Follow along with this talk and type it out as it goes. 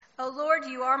O Lord,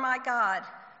 you are my God.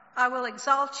 I will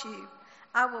exalt you.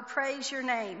 I will praise your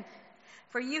name.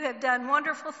 For you have done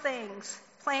wonderful things,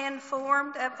 planned,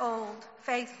 formed of old,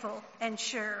 faithful and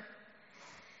sure.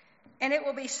 And it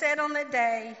will be said on that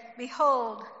day,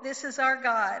 behold, this is our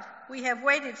God. We have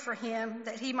waited for him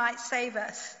that he might save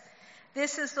us.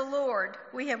 This is the Lord.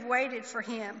 We have waited for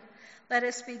him. Let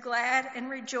us be glad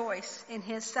and rejoice in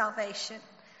his salvation.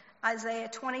 Isaiah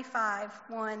 25,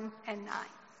 1 and 9.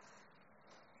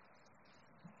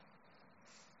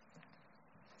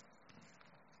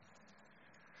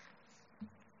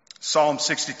 Psalm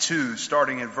 62,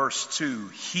 starting at verse 2.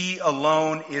 He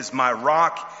alone is my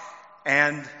rock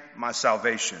and my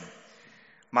salvation,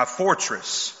 my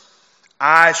fortress.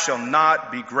 I shall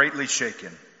not be greatly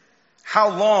shaken. How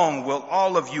long will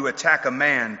all of you attack a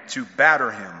man to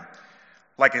batter him?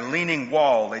 Like a leaning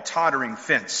wall, a tottering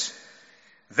fence.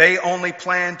 They only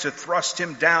plan to thrust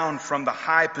him down from the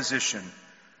high position.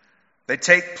 They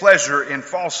take pleasure in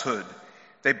falsehood.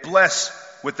 They bless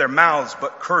with their mouths,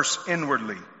 but curse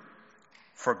inwardly.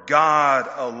 For God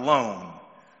alone,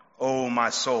 O my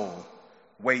soul,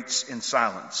 waits in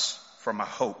silence, for my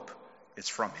hope is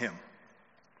from him.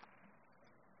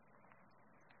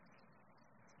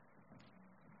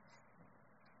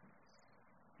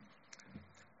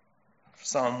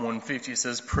 Psalm 150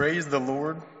 says, Praise the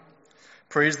Lord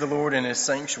in his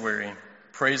sanctuary.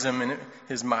 Praise him in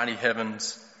his mighty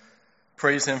heavens.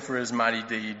 Praise him for his mighty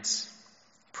deeds.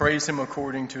 Praise him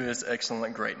according to his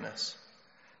excellent greatness.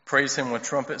 Praise him with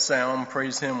trumpet sound.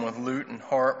 Praise him with lute and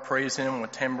harp. Praise him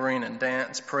with tambourine and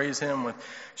dance. Praise him with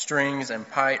strings and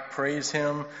pipe. Praise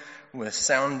him with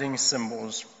sounding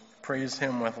cymbals. Praise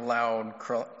him with loud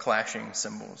clashing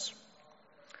cymbals.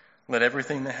 Let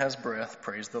everything that has breath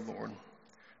praise the Lord.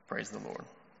 Praise the Lord.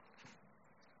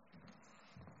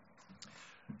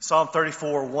 Psalm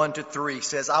 34, 1-3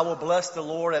 says, I will bless the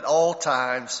Lord at all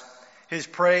times. His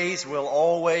praise will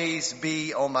always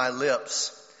be on my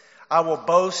lips. I will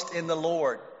boast in the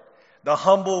Lord. The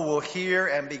humble will hear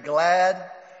and be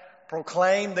glad.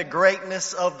 Proclaim the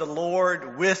greatness of the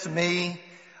Lord with me.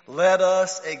 Let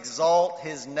us exalt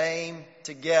his name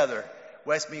together.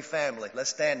 Westmead family,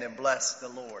 let's stand and bless the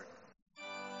Lord.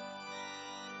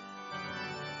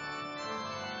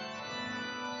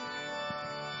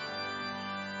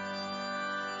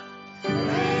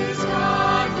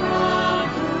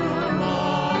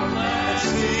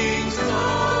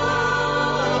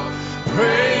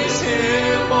 Praise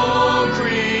him, all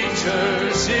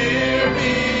creatures here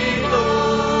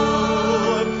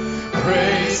below.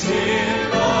 Praise him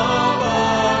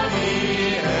above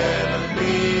the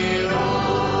heavenly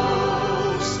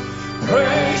hosts.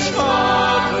 Praise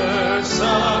Father,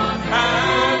 Son,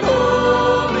 and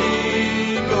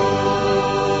Holy Ghost.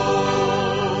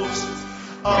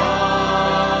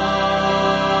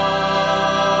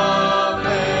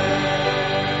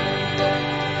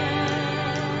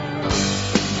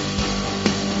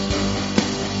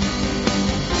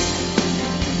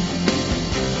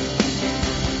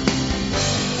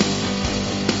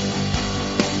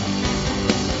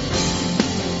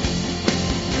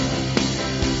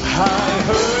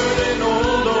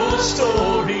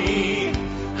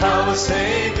 The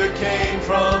Savior came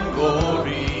from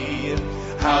glory,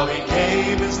 how he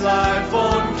gave his life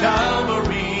on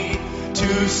Calvary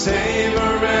to save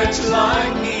a wretch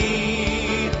like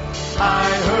me. I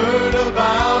heard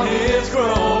about his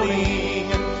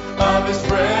groaning, of his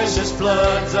precious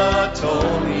blood's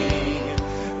atoning.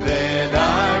 Then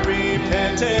I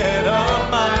repented of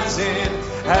my sin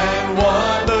and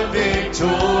won the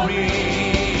victory.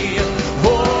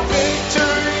 Oh,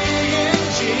 victory in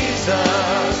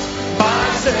Jesus, my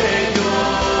Savior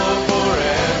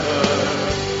forever.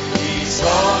 He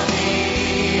sought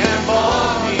me and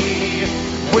bought me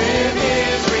with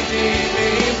his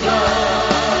redeeming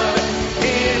blood.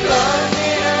 He loved me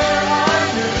ere I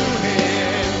knew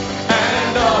him,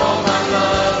 and all my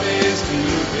love is to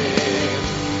him.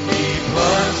 He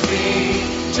plunged me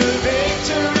to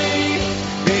victory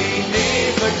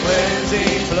beneath the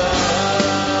cleansing blood.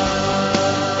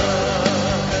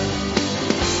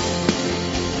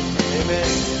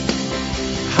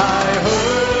 I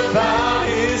heard about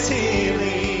his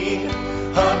healing,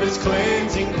 of his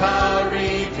cleansing power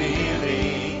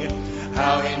revealing,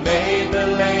 how he made the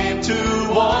lame to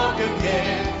walk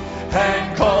again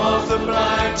and caused the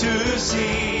blind to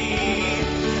see.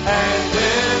 And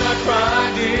then I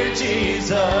cried, dear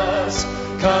Jesus,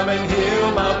 come and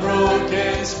heal my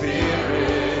broken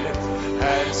spirit.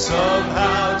 And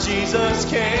somehow Jesus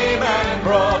came and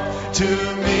brought to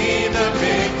me the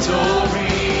victory.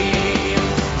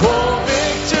 Oh,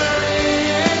 victory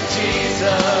in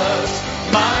Jesus,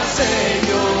 my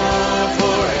Savior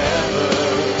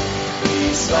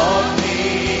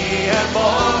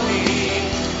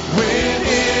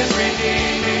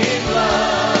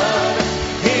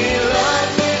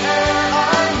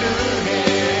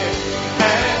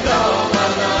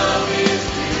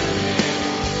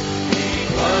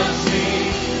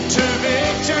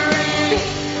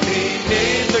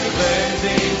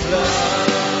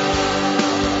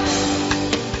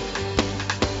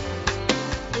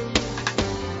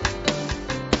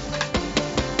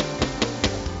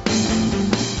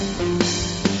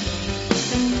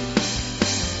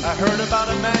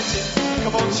about a mansion.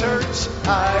 Come on, church.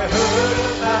 I heard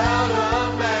about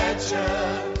a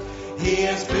mansion He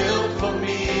has built for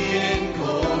me in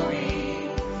glory.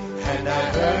 And I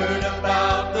heard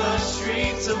about the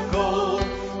streets of gold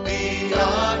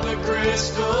beyond the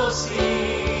crystal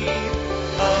sea.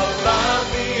 About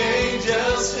the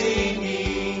angels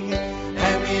singing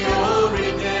and the old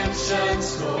redemption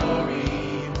story.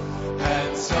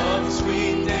 And some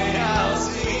sweet day I'll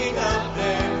sing up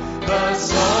there the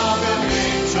song of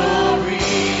victory.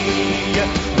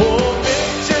 Oh,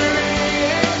 victory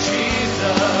in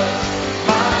Jesus,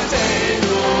 my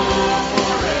Savior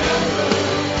forever.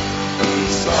 He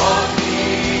sought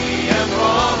me and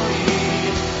brought me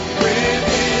with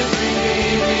His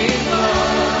redeeming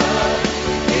blood.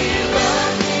 He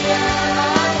loved me and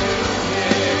I knew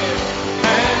Him,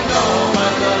 and all my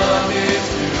love is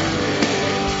to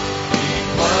Him. He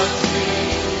plunged me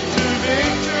to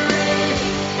victory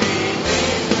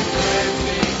beneath the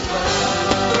cleansing flood.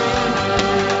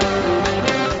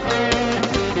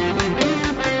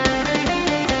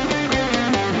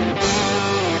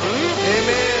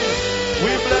 Amen.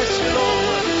 We bless you,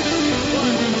 Lord.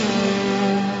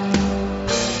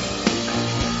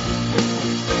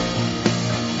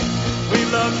 We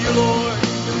love you, Lord.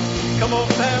 Come on,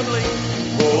 family.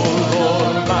 Oh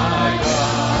Lord my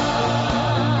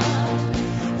God,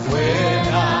 when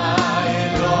I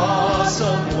in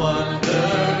awesome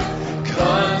wonder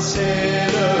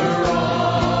consider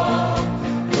all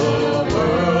the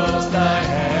worlds thy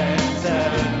hands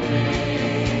have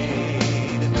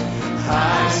made,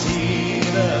 I see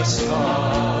the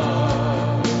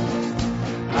stars,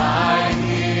 I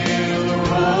hear the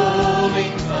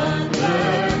rolling thunder,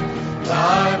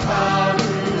 thy power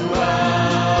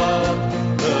throughout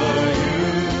the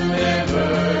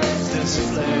universe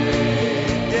displayed.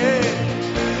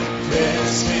 Then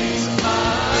sings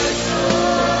my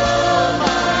soul,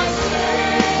 my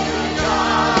Savior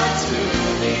God to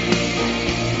thee.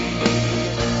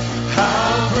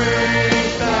 How great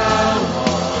thou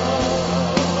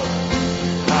art,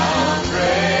 how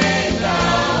great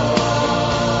thou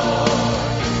art.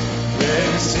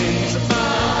 Then sings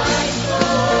my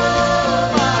soul,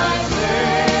 my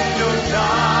Savior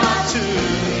God to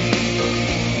thee.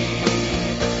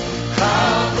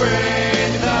 How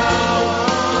great thou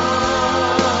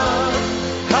art,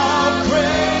 how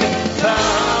great thou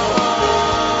art.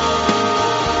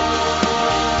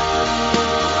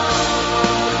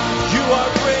 You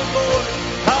are great, Lord.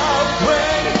 How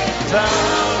great thou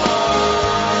art.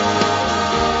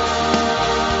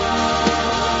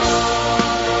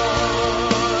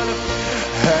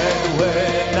 And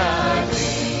when I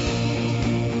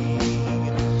think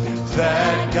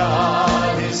that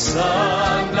God His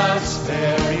Son not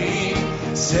sparing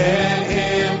sent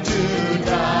Him to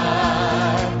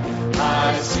die,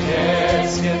 I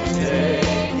scarce can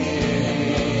take it.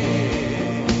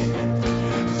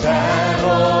 That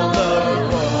on the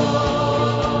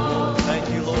road, Thank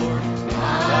you, Lord.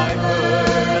 thy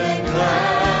burden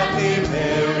gladly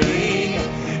bearing,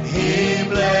 He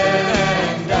bled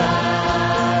and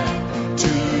died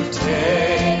to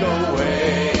take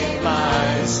away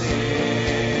my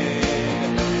sin.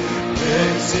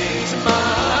 Then sings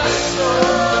my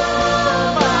soul,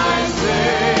 my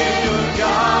Savior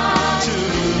God to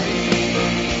thee.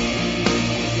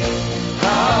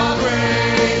 How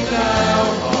great thou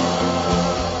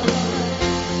art,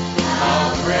 how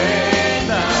great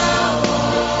thou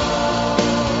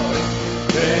art.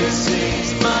 Then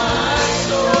sings my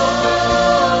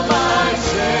soul, my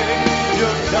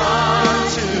Savior God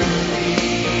to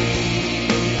thee.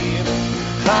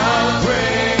 How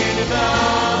great thou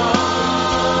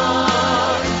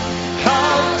art,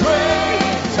 how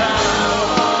great thou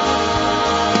art.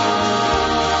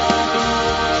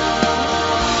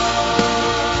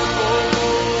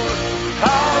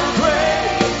 How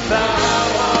great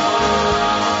thou art.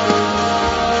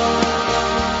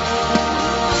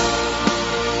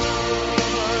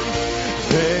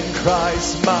 Then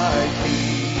Christ my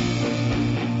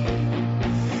King,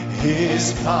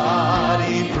 His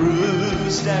body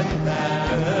bruised and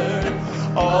battered,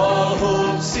 all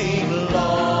hope seemed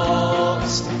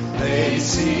lost. They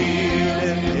sealed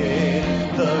Him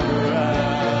in the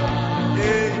ground.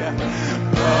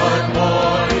 But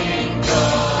morning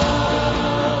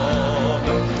dawned,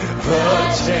 the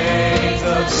chains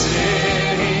of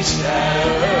sin He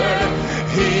shattered.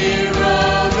 He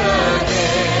rose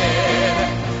again,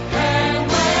 and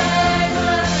when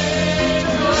the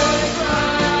victor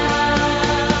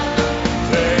cried,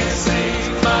 then sings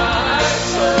my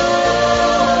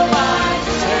soul, my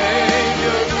Savior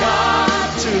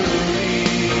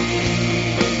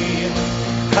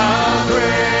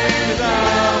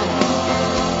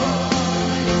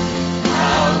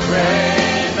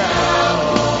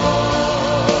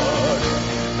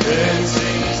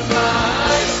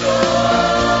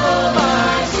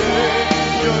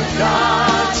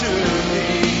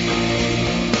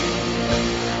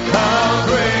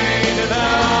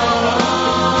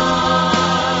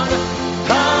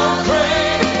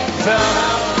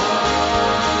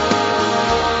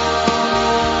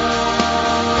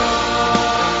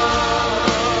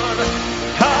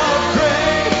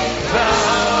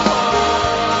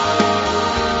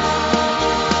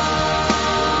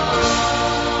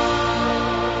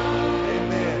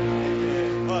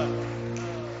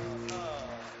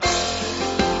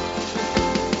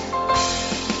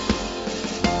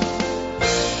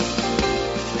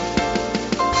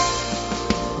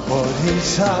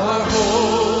is our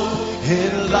hope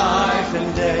in life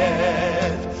and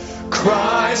death.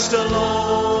 Christ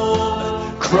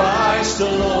alone, Christ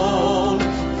alone.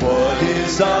 What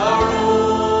is our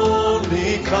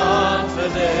only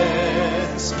confidence?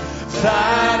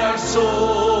 That our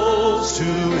souls to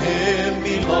Him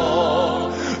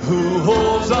belong, who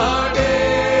holds our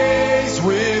days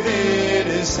within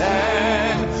His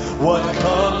hand. What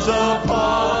comes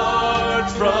apart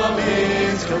from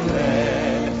His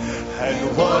command,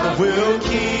 and what will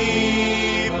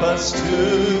keep us to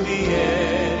the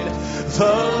end? The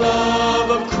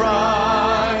love of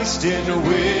Christ in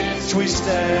which we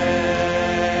stand.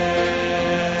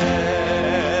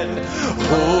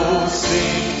 Oh,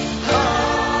 sing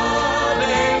hallelujah,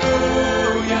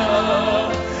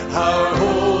 our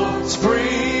hope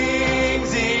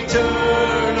springs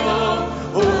eternal.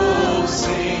 Oh,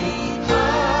 sing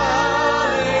hallelujah,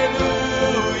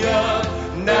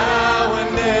 now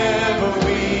and ever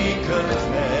we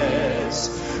confess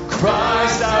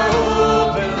Christ our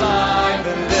hope and life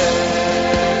and death.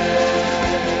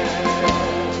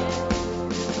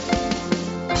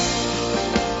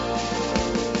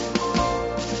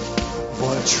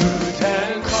 What truth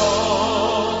can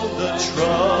calm the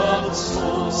troubled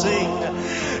soul? Sing,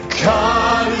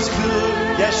 God is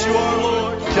good. Yes, you are,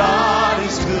 Lord. God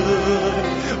is good.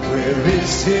 Where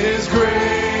is His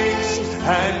grace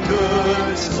and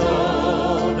goodness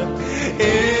known?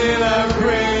 In our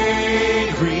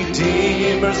great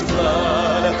Redeemer's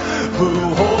blood, who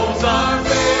holds our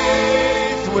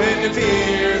faith when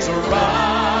fears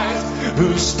arise,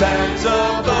 who stands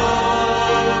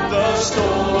above the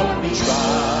stormy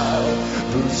trial,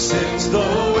 who sends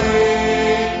the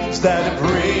waves that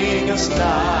bring us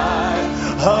nigh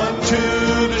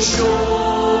unto the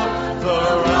shore, the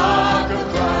rock of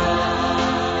Christ.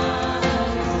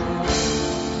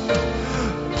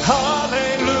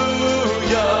 Hallelujah,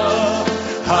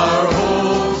 our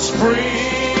hope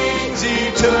springs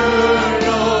eternal.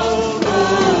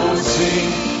 Oh,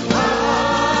 sing hallelujah,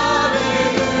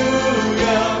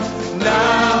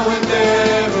 now and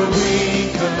ever we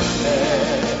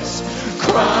confess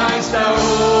Christ our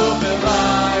hope and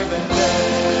life and death.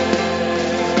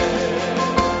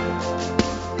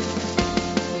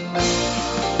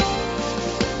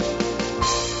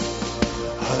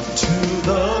 Unto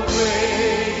the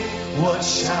grave, what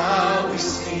shall we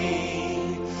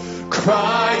sing?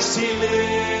 Christ He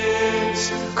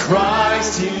lives,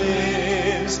 Christ He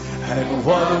lives, and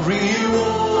what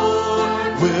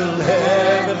reward will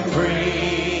heaven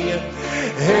bring?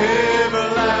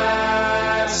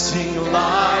 Everlasting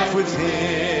life with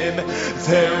Him,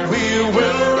 there we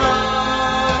will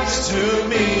rise to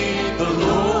meet the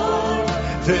Lord.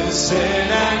 Then sin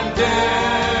and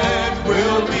death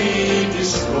will be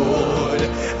destroyed,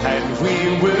 and we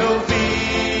will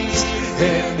feast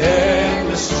in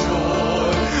endless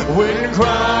joy when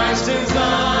Christ is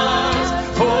ours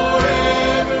forevermore.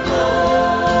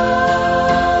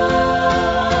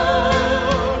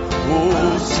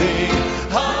 Oh, sing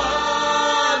hallelujah,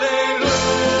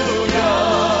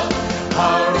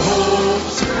 our hope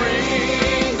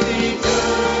springs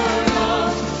eternal.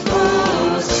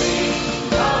 Oh, sing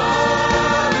hallelujah,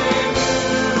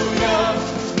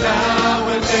 now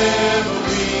and ever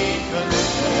we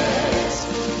confess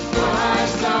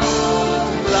Christ our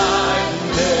hope, life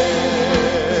and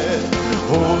death.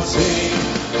 Oh, sing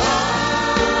hallelujah,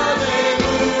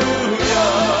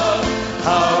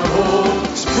 our hope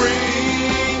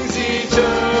springs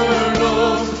eternal.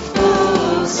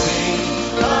 Oh, sing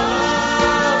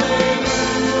hallelujah,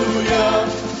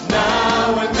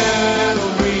 now and ever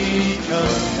we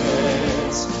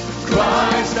confess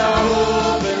Christ our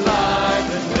hope and life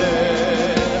and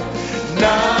death.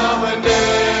 Now and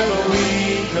ever we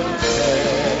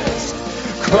confess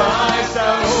Christ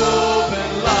our hope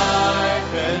and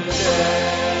life and death.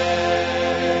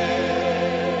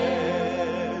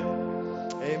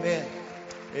 Amen.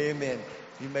 Amen.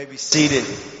 You may be seated.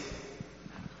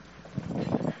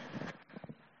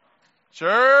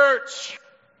 Church!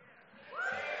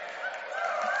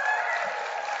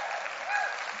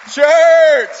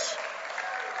 Church!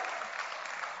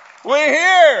 We're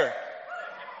here!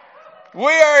 We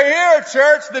are here,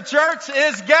 church. The church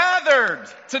is gathered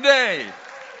today.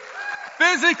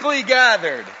 Physically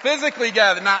gathered. Physically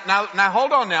gathered. Now,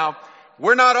 hold on now.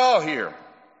 We're not all here.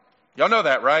 Y'all know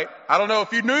that, right? I don't know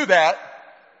if you knew that.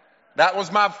 That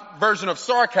was my version of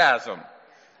sarcasm.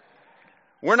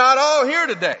 We're not all here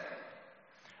today.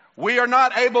 We are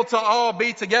not able to all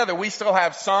be together. We still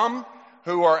have some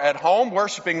who are at home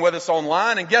worshiping with us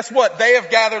online. And guess what? They have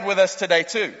gathered with us today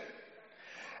too.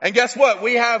 And guess what?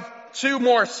 We have 2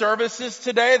 more services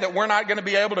today that we're not going to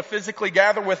be able to physically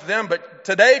gather with them, but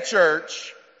today,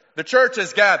 church, the church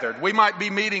is gathered. We might be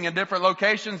meeting in different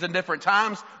locations and different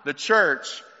times. The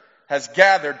church has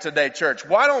gathered today, church.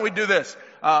 Why don't we do this?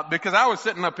 Because I was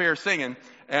sitting up here singing,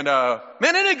 and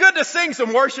man, isn't it good to sing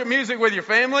some worship music with your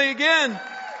family again?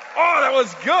 Oh, that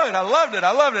was good. I loved it.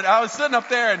 I was sitting up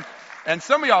there, and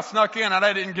some of y'all snuck in, and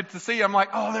I didn't get to see you. I'm like,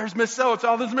 oh, there's Miss So-and-so.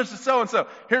 Oh, there's Mrs. So-and-so.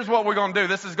 Here's what we're going to do.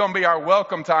 This is going to be our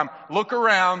welcome time. Look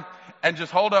around and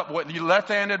just hold up what you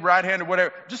left-handed, right-handed,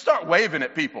 whatever. Just start waving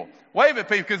at people. Wave at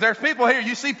people, because there's people here.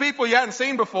 You see people you hadn't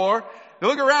seen before. You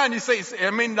look around, you see,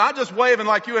 not just waving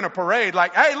like you in a parade,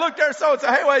 like, hey, look, there's so-and-so.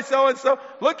 Hey, wait, so-and-so.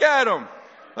 Look at them.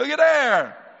 Look at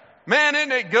there. Man,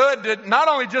 isn't it good to not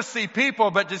only just see people,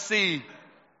 but to see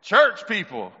church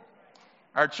people?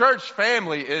 Our church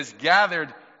family is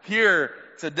gathered here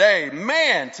today.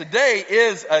 Man, today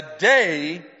is a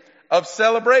day of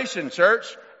celebration, church.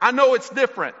 I know it's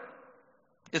different.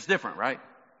 It's different, right?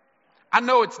 I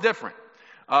know it's different.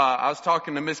 I was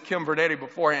talking to Miss Kim Verdetti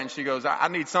beforehand. She goes, I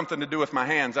need something to do with my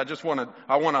hands. I want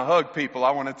to hug people.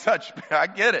 I want to touch. I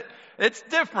get it. It's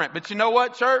different. But you know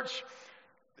what, church?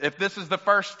 If this is the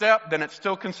first step, then it's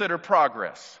still considered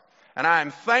progress. And I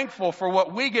am thankful for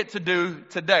what we get to do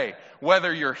today.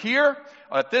 Whether you're here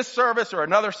at this service or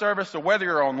another service, or whether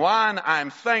you're online, I am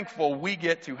thankful we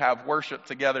get to have worship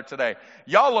together today.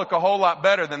 Y'all look a whole lot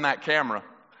better than that camera.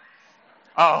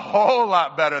 A whole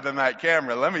lot better than that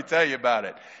camera. Let me tell you about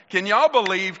it. Can y'all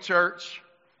believe, church?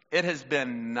 It has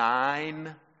been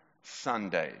 9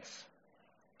 Sundays.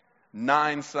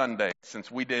 9 Sundays since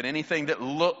we did anything that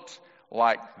looked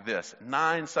like this.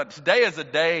 9 Sundays. Today is a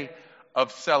day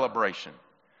of celebration.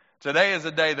 Today is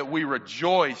a day that we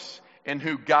rejoice in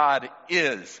who God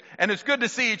is. And it's good to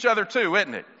see each other too,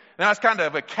 isn't it? And that's kind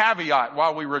of a caveat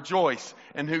while we rejoice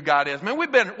in who God is. Man,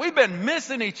 we've been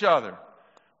missing each other.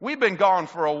 We've been gone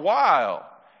for a while.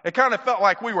 It kind of felt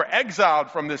like we were exiled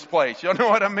from this place. You know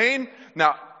what I mean?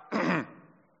 Now,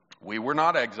 we were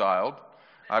not exiled.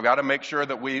 I've got to make sure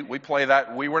that we play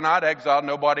that. We were not exiled.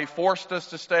 Nobody forced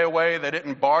us to stay away. They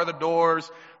didn't bar the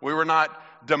doors. We were not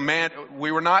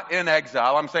in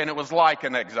exile. I'm saying it was like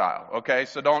an exile. Okay,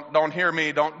 so don't hear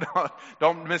me. Don't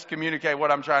miscommunicate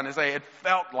what I'm trying to say. It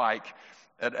felt like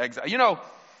an exile. You know,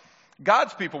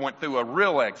 God's people went through a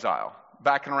real exile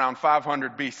back in around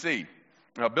 500 BC.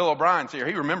 Bill O'Brien's here.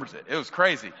 He remembers it. It was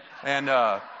crazy, and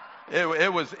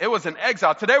it was an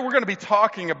exile. Today we're going to be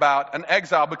talking about an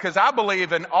exile, because I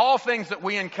believe in all things that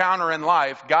we encounter in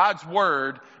life, God's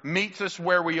Word meets us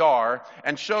where we are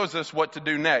and shows us what to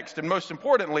do next. And most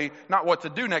importantly, not what to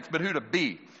do next, but who to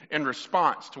be in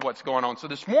response to what's going on. So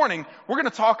this morning, we're going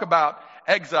to talk about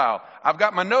exile. I've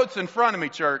got my notes in front of me,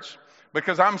 church,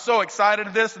 because I'm so excited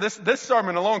at this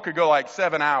sermon alone could go like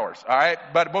 7 hours, all right?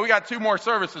 But we got 2 more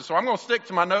services, so I'm going to stick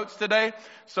to my notes today.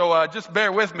 So just bear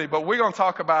with me. But we're going to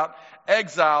talk about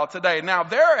exile today. Now,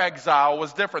 their exile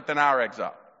was different than our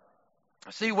exile.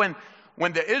 See, when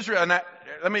the Israel, and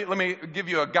let me give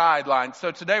you a guideline.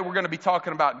 So today we're going to be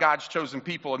talking about God's chosen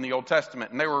people in the Old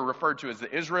Testament, and they were referred to as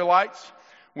the Israelites.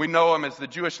 We know them as the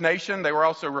Jewish nation. They were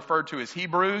also referred to as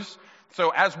Hebrews.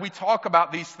 So as we talk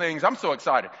about these things, I'm so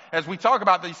excited. As we talk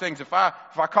about these things, if I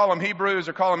call them Hebrews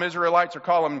or call them Israelites or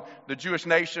call them the Jewish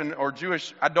nation or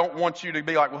Jewish, I don't want you to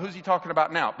be like, well, who's he talking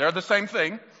about now? They're the same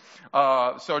thing.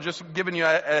 So just giving you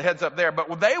a heads up there.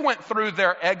 But they went through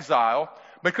their exile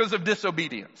because of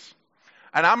disobedience.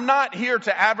 And I'm not here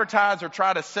to advertise or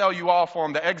try to sell you off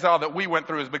on the exile that we went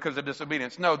through is because of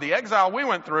disobedience. No, the exile we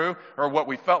went through, or what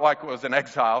we felt like was an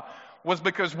exile, was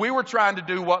because we were trying to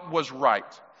do what was right.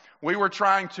 We were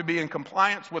trying to be in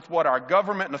compliance with what our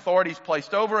government and authorities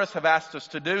placed over us have asked us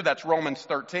to do. That's Romans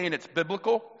 13. It's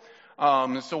biblical.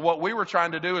 So what we were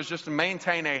trying to do is just to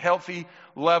maintain a healthy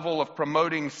level of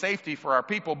promoting safety for our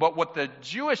people. But what the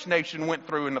Jewish nation went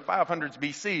through in the 500s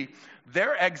BC,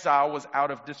 their exile was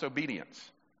out of disobedience.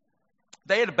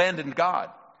 They had abandoned God.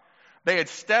 They had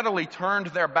steadily turned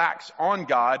their backs on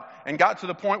God and got to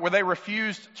the point where they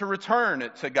refused to return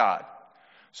to God.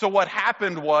 So what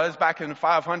happened was, back in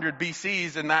 500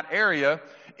 BCs in that area,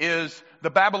 is the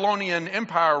Babylonian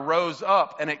Empire rose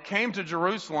up and it came to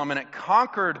Jerusalem and it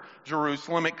conquered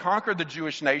Jerusalem. It conquered the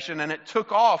Jewish nation and it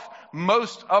took off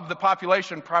most of the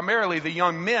population, primarily the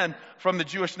young men from the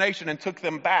Jewish nation, and took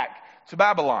them back to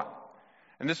Babylon.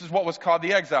 And this is what was called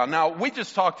the exile. Now, we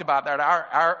just talked about that.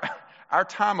 Our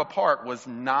time apart was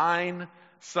 9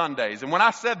 Sundays. And when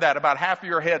I said that, about half of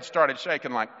your head started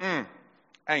shaking like,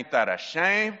 ain't that a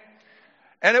shame?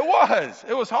 And it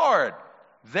was hard.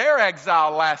 Their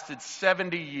exile lasted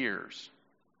 70 years.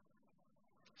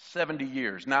 70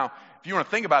 years. Now, if you want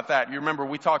to think about that, you remember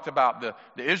we talked about the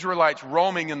Israelites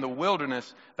roaming in the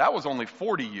wilderness. That was only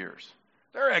 40 years.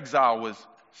 Their exile was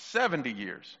 70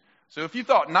 years. So if you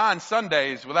thought 9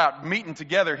 Sundays without meeting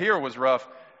together here was rough,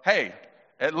 hey,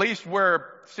 at least we're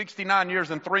 69 years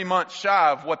and 3 months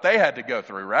shy of what they had to go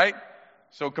through, right?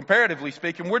 So comparatively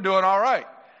speaking, we're doing all right.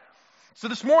 So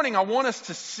this morning, I want us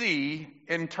to see,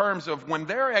 in terms of when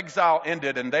their exile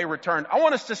ended and they returned, I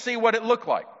want us to see what it looked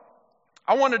like.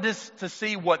 I wanted us to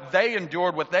see what they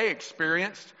endured, what they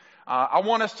experienced. I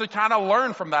want us to kind of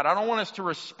learn from that. I don't want us to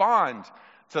respond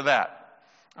to that.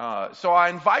 So I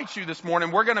invite you this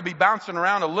morning, we're going to be bouncing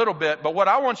around a little bit, but what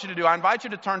I want you to do, I invite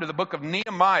you to turn to the book of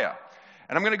Nehemiah.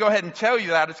 And I'm going to go ahead and tell you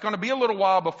that. It's going to be a little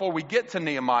while before we get to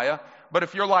Nehemiah, but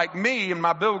if you're like me and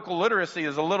my biblical literacy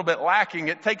is a little bit lacking,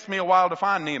 it takes me a while to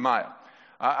find Nehemiah.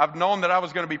 I've known that I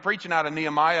was going to be preaching out of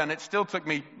Nehemiah, and it still took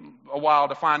me a while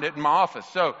to find it in my office.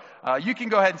 So you can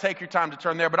go ahead and take your time to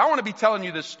turn there. But I want to be telling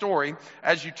you this story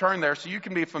as you turn there so you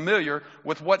can be familiar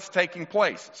with what's taking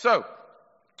place. So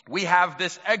we have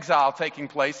this exile taking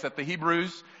place that the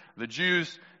Hebrews, the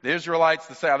Jews, the Israelites,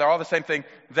 they're all the same thing.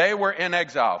 They were in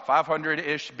exile,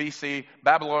 500-ish BC,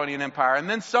 Babylonian Empire. And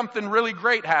then something really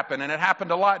great happened, and it happened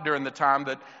a lot during the time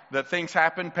that things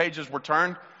happened, pages were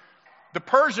turned. The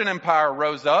Persian Empire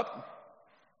rose up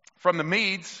from the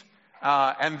Medes,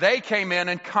 and they came in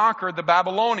and conquered the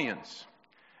Babylonians.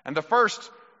 And the first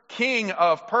king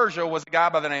of Persia was a guy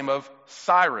by the name of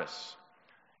Cyrus,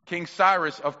 King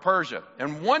Cyrus of Persia.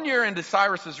 And 1 year into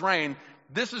Cyrus's reign,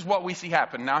 this is what we see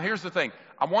happen. Now, here's the thing.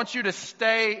 I want you to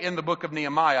stay in the book of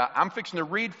Nehemiah. I'm fixing to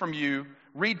read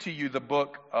to you the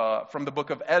book from the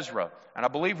book of Ezra. And I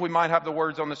believe we might have the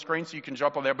words on the screen so you can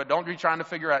jump on there, but don't be trying to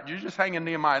figure out. You just hang in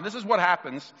Nehemiah. And this is what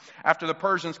happens after the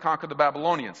Persians conquered the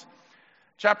Babylonians.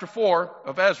 Chapter 4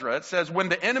 of Ezra, it says, when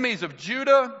the enemies of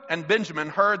Judah and Benjamin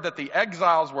heard that the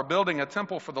exiles were building a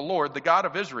temple for the Lord, the God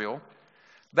of Israel,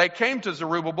 they came to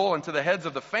Zerubbabel and to the heads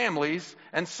of the families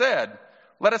and said,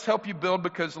 let us help you build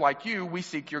because like you, we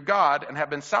seek your God and have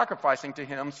been sacrificing to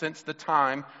him since the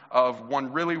time of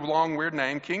one really long, weird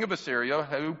name, king of Assyria,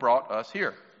 who brought us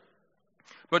here.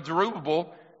 But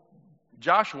Zerubbabel,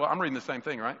 Joshua, I'm reading the same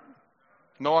thing, right?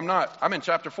 No, I'm not. I'm in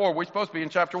chapter 4. We're supposed to be in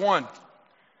chapter 1.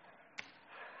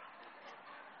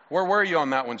 Where were you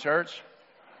on that one, church?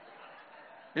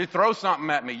 You throw something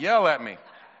at me. Yell at me.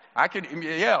 I can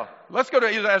yell. Let's go to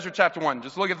Ezra chapter 1.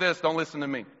 Just look at this. Don't listen to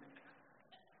me.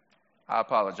 I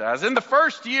apologize. In the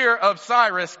first year of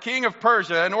Cyrus, king of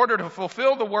Persia, in order to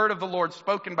fulfill the word of the Lord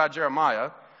spoken by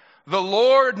Jeremiah, the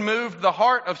Lord moved the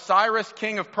heart of Cyrus,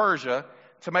 king of Persia,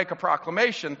 to make a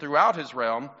proclamation throughout his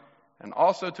realm and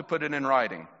also to put it in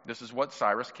writing. This is what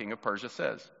Cyrus, king of Persia,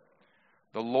 says.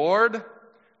 The Lord,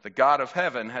 the God of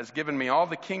heaven, has given me all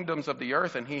the kingdoms of the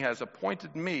earth, and he has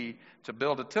appointed me to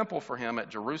build a temple for him at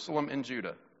Jerusalem in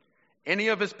Judah. Any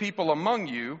of his people among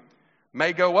you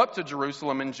may go up to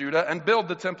Jerusalem in Judah and build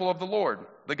the temple of the Lord,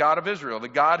 the God of Israel, the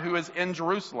God who is in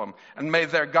Jerusalem, and may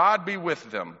their God be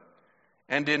with them.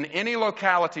 And in any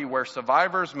locality where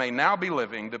survivors may now be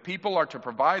living, the people are to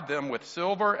provide them with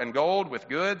silver and gold, with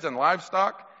goods and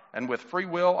livestock, and with free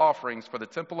will offerings for the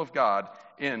temple of God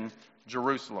in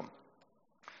Jerusalem.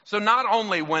 So not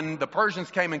only when the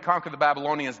Persians came and conquered the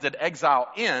Babylonians did exile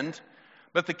end,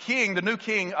 but the new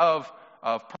king of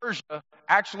Persia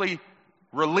actually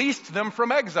released them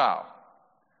from exile.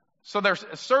 So their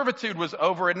servitude was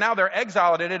over, and now they're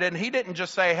exiled in it, and he didn't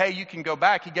just say, hey, you can go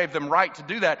back. He gave them right to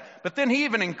do that. But then he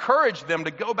even encouraged them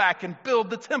to go back and build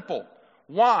the temple.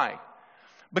 Why?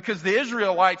 Because the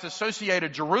Israelites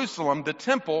associated Jerusalem, the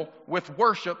temple, with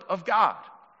worship of God.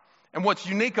 And what's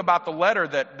unique about the letter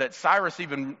that Cyrus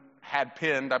even had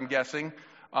penned, I'm guessing,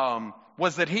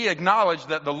 was that he acknowledged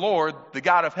that the Lord, the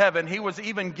God of heaven, he was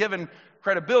even given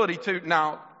credibility to.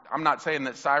 Now, I'm not saying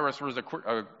that Cyrus was a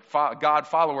God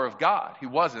follower of God. He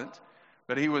wasn't.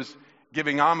 But he was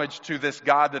giving homage to this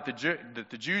God that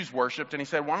the Jews worshipped. And he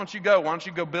said, why don't you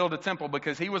go build a temple?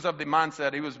 Because he was of the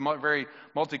mindset, he was very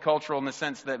multicultural in the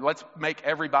sense that let's make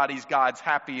everybody's gods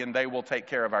happy and they will take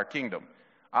care of our kingdom.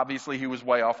 Obviously, he was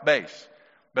way off base.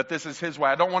 But this is his way.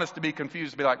 I don't want us to be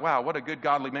confused, to be like, wow, what a good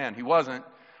godly man. He wasn't.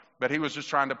 But he was just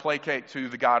trying to placate to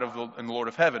the God and the Lord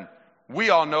of heaven. We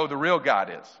all know the real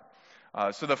God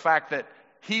is. So the fact that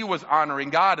he was honoring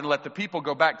God and let the people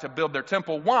go back to build their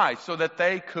temple. Why? So that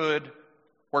they could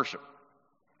worship.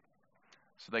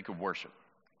 So they could worship.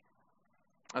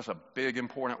 That's a big,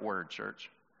 important word, church.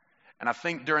 And I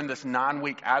think during this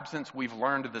 9-week absence, we've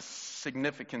learned the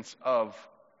significance of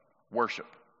worship.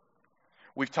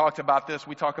 We've talked about this.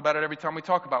 We talk about it every time we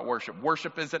talk about worship.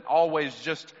 Worship isn't always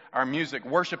just our music.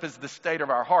 Worship is the state of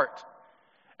our heart.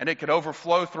 And it could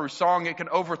overflow through song. It can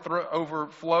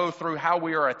overflow through how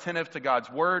we are attentive to God's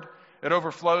word. It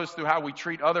overflows through how we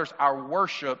treat others. Our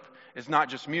worship is not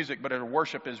just music, but our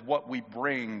worship is what we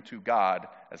bring to God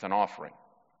as an offering.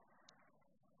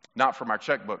 Not from our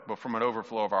checkbook, but from an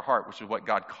overflow of our heart, which is what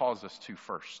God calls us to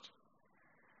first.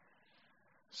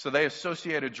 So they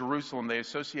associated Jerusalem, they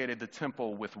associated the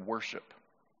temple with worship.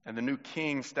 And the new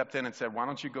king stepped in and said, why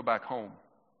don't you go back home?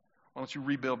 Why don't you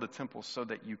rebuild the temple so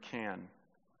that you can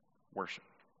worship?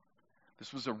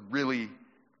 This was a really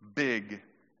big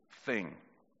thing.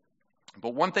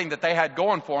 But one thing that they had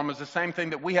going for them was the same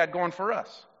thing that we had going for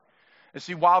us. You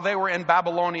see, while they were in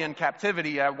Babylonian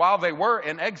captivity, while they were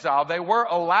in exile, they were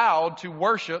allowed to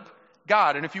worship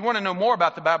God. And if you want to know more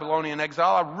about the Babylonian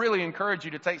exile, I really encourage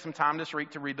you to take some time this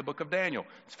week to read the book of Daniel.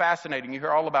 It's fascinating. You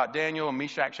hear all about Daniel and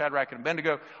Meshach, Shadrach, and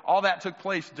Abednego. All that took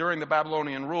place during the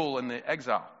Babylonian rule and the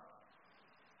exile.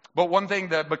 But one thing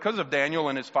that, because of Daniel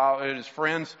and his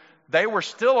friends, they were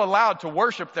still allowed to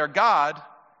worship their God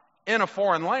in a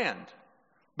foreign land.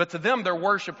 But to them, their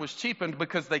worship was cheapened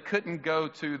because they couldn't go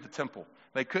to the temple.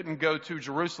 They couldn't go to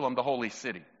Jerusalem, the holy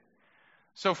city.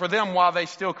 So for them, while they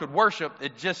still could worship,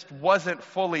 it just wasn't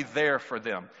fully there for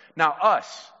them. Now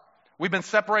us, we've been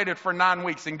separated for 9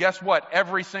 weeks. And guess what?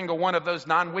 Every single one of those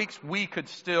 9 weeks, we could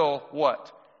still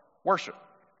what? Worship.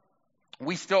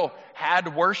 We still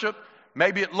had worship.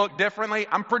 Maybe it looked differently.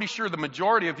 I'm pretty sure the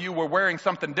majority of you were wearing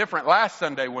something different last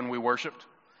Sunday when we worshiped.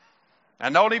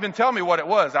 And don't even tell me what it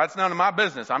was. That's none of my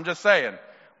business. I'm just saying.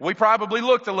 We probably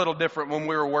looked a little different when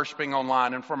we were worshiping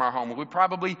online and from our home. We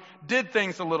probably did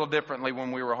things a little differently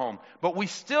when we were home. But we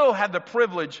still had the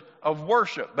privilege of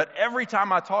worship. But every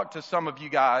time I talked to some of you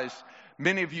guys,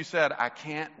 many of you said, I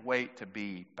can't wait to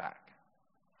be back.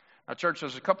 Now, church,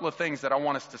 there's a couple of things that I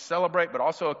want us to celebrate, but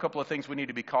also a couple of things we need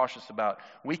to be cautious about.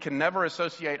 We can never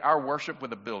associate our worship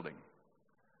with a building.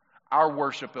 Our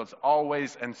worship is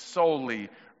always and solely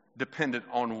dependent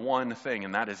on one thing,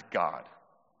 and that is God.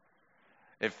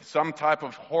 If some type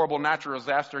of horrible natural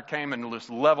disaster came and just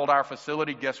leveled our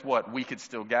facility, guess what? We could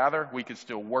still gather. We could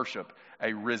still worship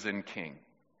a risen King.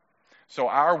 So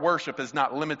our worship is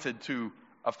not limited to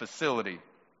a facility,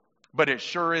 but it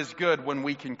sure is good when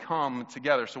we can come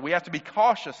together. So we have to be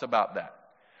cautious about that.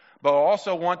 But I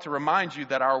also want to remind you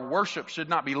that our worship should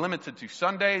not be limited to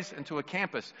Sundays and to a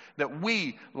campus. That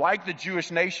we, like the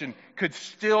Jewish nation, could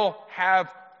still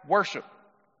have worship.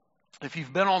 If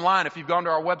you've been online, if you've gone to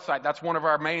our website, that's one of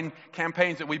our main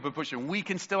campaigns that we've been pushing. We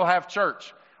can still have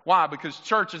church. Why? Because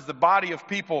church is the body of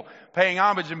people paying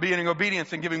homage and being in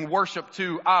obedience and giving worship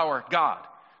to our God.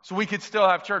 So we could still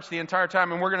have church the entire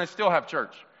time, and we're going to still have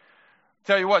church.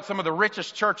 Tell you what, some of the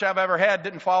richest church I've ever had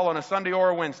didn't fall on a Sunday or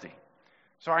a Wednesday.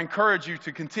 So I encourage you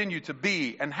to continue to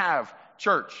be and have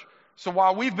church. So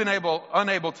while we've been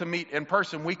unable to meet in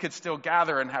person, we could still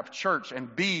gather and have church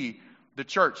and be the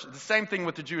church. The same thing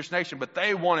with the Jewish nation, but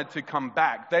they wanted to come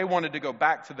back. They wanted to go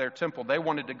back to their temple. They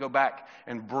wanted to go back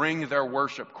and bring their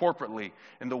worship corporately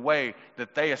in the way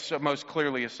that they most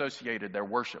clearly associated their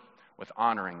worship with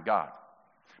honoring God.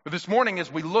 But this morning, as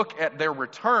we look at their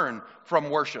return from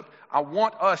worship, I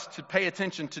want us to pay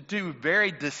attention to two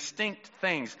very distinct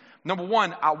things. Number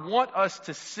one, I want us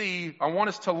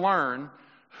to learn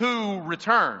who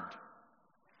returned.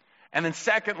 And then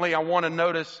secondly, I want to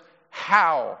notice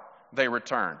how they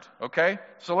returned. Okay?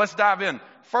 So let's dive in.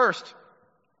 First,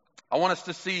 I want us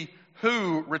to see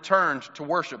who returned to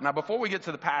worship. Now, before we get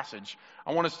to the passage,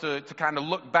 I want us to kind of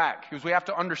look back, because we have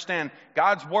to understand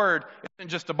God's Word isn't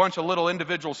just a bunch of little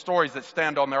individual stories that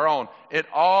stand on their own. It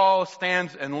all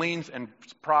stands and leans and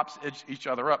props each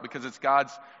other up because it's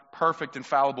God's perfect,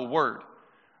 infallible Word.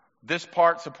 This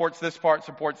part supports this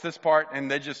part,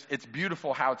 and it's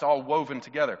beautiful how it's all woven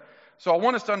together. So I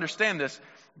want us to understand this,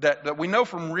 that we know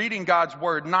from reading God's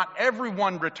Word, not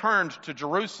everyone returned to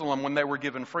Jerusalem when they were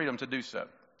given freedom to do so.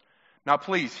 Now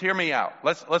please, hear me out.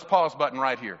 Let's pause button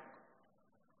right here.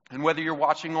 And whether you're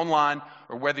watching online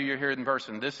or whether you're here in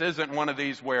person, this isn't one of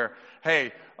these where,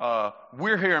 hey,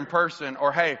 we're here in person,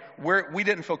 or hey, we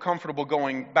didn't feel comfortable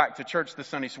going back to church this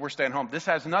Sunday, so we're staying home. This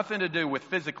has nothing to do with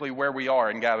physically where we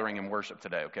are in gathering and worship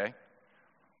today, okay?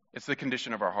 It's the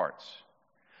condition of our hearts.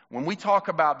 When we talk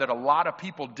about that a lot of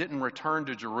people didn't return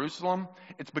to Jerusalem,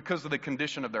 it's because of the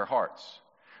condition of their hearts.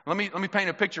 Let me paint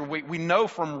a picture. We know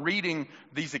from reading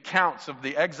these accounts of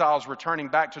the exiles returning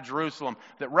back to Jerusalem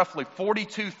that roughly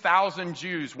 42,000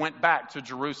 Jews went back to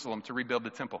Jerusalem to rebuild the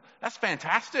temple. That's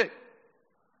fantastic.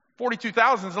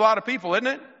 42,000 is a lot of people, isn't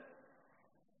it?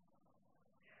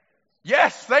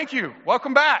 Yes, thank you.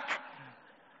 Welcome back.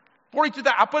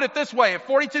 42,000. I'll put it this way. If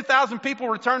 42,000 people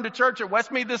returned to church at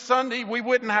Westmead this Sunday, we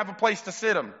wouldn't have a place to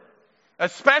sit them.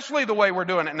 Especially the way we're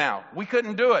doing it now. We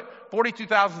couldn't do it.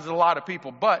 42,000 is a lot of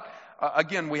people. But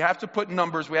again, we have to put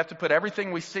numbers. We have to put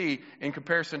everything we see in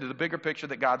comparison to the bigger picture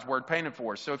that God's Word painted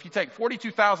for us. So if you take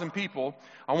 42,000 people,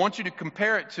 I want you to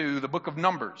compare it to the book of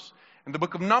Numbers. In the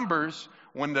book of Numbers,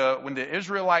 when the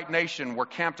Israelite nation were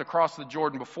camped across the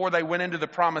Jordan before they went into the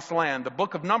promised land, the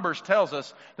book of Numbers tells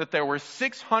us that there were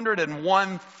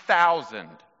 601,000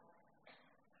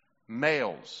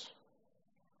 males.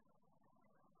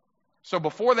 So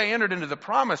before they entered into the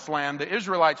promised land, the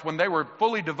Israelites, when they were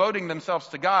fully devoting themselves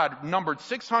to God, numbered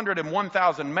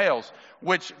 601,000 males,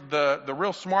 which the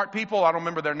real smart people, I don't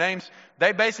remember their names,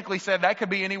 they basically said that could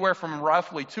be anywhere from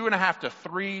roughly 2.5 to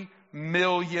 3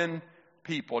 million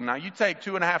people. Now you take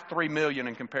 2.5, 3 million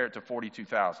and compare it to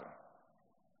 42,000.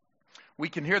 We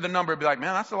can hear the number and be like,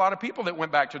 man, that's a lot of people that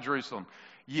went back to Jerusalem.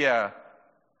 Yeah,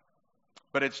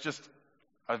 but it's just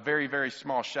a very, very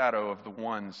small shadow of the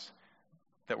ones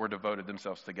that were devoted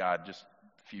themselves to God just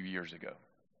a few years ago.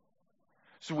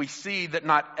 So we see that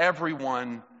not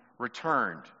everyone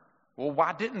returned. Well,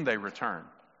 why didn't they return?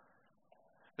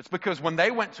 It's because when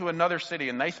they went to another city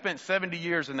and they spent 70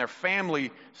 years and their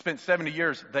family spent 70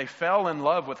 years, they fell in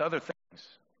love with other things.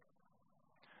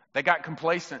 They got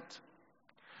complacent.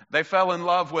 They fell in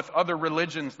love with other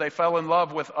religions. They fell in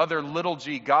love with other little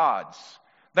g gods.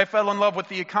 They fell in love with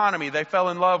the economy. They fell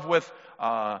in love with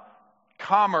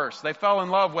commerce. They fell in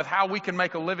love with how we can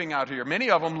make a living out here.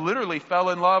 Many of them literally fell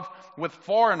in love with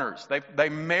foreigners. They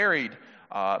married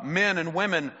men and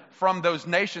women from those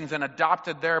nations and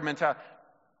adopted their mentality.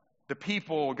 The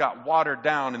people got watered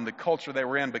down in the culture they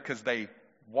were in because they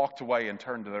walked away and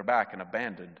turned their back and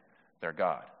abandoned their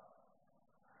God.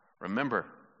 Remember,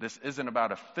 this isn't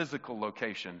about a physical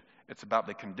location. It's about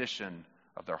the condition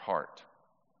of their heart.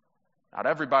 Not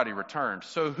everybody returned.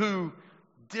 So who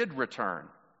did return?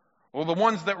 Well, the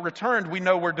ones that returned, we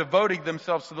know, were devoting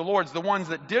themselves to the Lord. The ones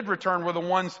that did return were the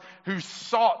ones who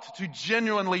sought to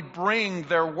genuinely bring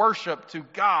their worship to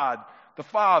God the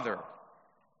Father.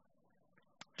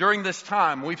 During this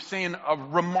time, we've seen a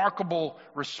remarkable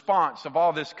response of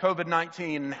all this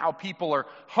COVID-19 and how people are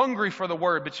hungry for the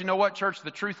Word. But you know what, church? The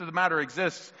truth of the matter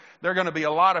exists. There are going to be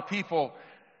a lot of people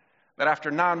that after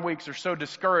 9 weeks are so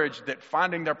discouraged that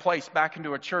finding their place back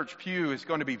into a church pew is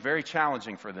going to be very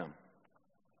challenging for them.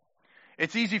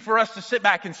 It's easy for us to sit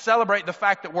back and celebrate the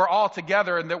fact that we're all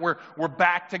together and that we're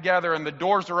back together and the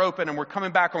doors are open and we're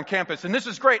coming back on campus. And this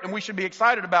is great and we should be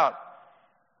excited about.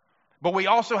 But we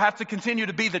also have to continue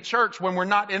to be the church when we're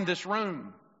not in this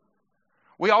room.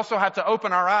 We also have to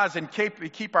open our eyes and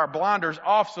keep our blinders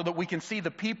off so that we can see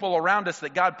the people around us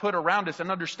that God put around us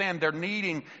and understand they're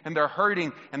needing and they're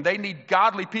hurting and they need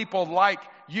godly people like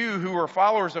you who are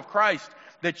followers of Christ,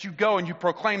 that you go and you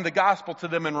proclaim the gospel to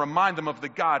them and remind them of the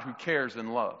God who cares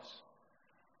and loves.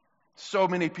 So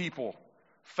many people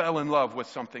fell in love with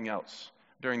something else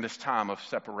during this time of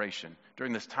separation,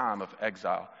 during this time of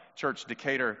exile. Church,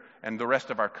 Decatur and the rest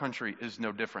of our country is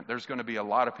no different. There's going to be a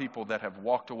lot of people that have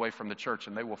walked away from the church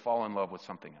and they will fall in love with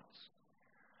something else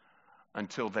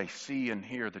until they see and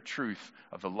hear the truth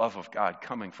of the love of God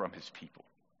coming from His people.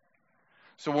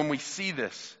 So when we see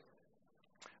this,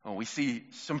 we see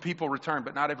some people return,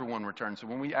 but not everyone returned. So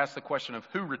when we ask the question of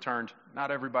who returned,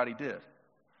 not everybody did.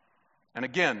 And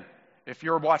again, if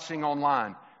you're watching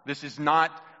online, this is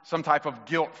not some type of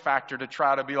guilt factor to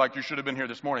try to be like, you should have been here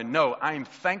this morning. No, I am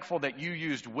thankful that you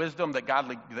used wisdom that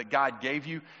God gave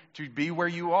you to be where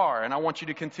you are. And I want you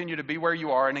to continue to be where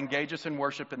you are and engage us in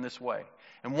worship in this way.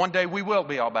 And one day we will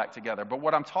be all back together. But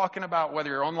what I'm talking about, whether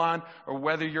you're online or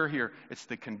whether you're here, it's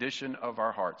the condition of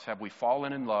our hearts. Have we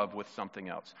fallen in love with something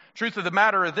else? Truth of the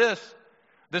matter is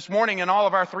this morning in all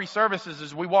of our 3 services,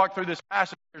 as we walk through this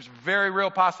passage, there's very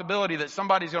real possibility that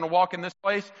somebody's going to walk in this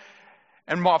place,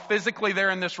 and while physically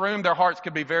they're in this room, their hearts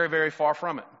could be very, very far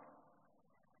from it.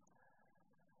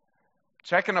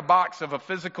 Checking a box of a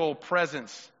physical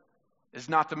presence is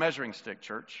not the measuring stick,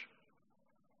 church.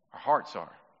 Our hearts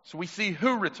are. So we see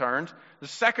who returned. The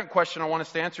second question I want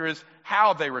us to answer is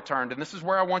how they returned. And this is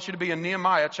where I want you to be in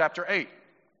Nehemiah chapter 8.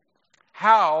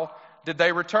 How did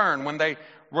they return? When they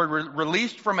were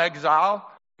released from exile,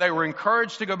 they were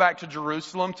encouraged to go back to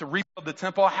Jerusalem to rebuild the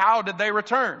temple. How did they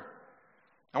return?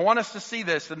 I want us to see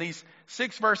this in these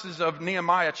 6 verses of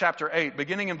Nehemiah chapter 8,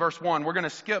 beginning in verse 1. We're going to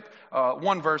skip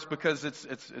one verse because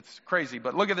it's crazy.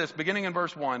 But look at this, beginning in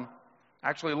verse 1,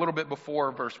 actually a little bit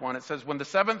before verse 1. It says, when the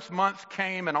 7th month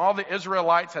came and all the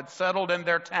Israelites had settled in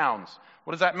their towns.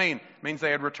 What does that mean? It means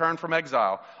they had returned from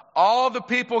exile. All the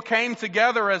people came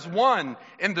together as one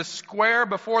in the square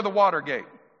before the water gate.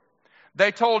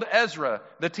 They told Ezra,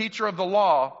 the teacher of the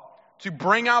law, to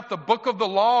bring out the book of the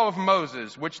law of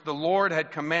Moses, which the Lord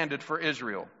had commanded for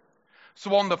Israel.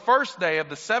 So on the first day of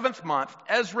the 7th month,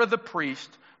 Ezra the priest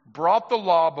brought the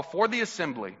law before the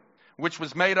assembly, which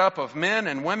was made up of men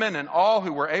and women and all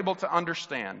who were able to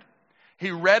understand.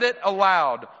 He read it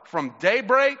aloud from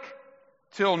daybreak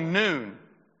till noon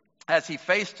as he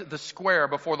faced the square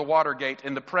before the water gate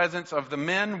in the presence of the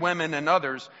men, women, and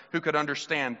others who could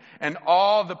understand. And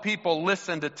all the people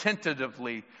listened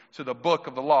attentively to the book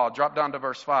of the law. Drop down to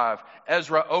verse 5.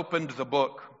 Ezra opened the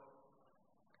book.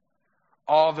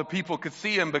 All the people could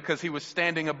see him because he was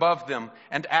standing above them.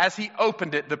 And as he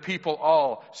opened it, the people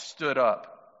all stood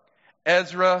up.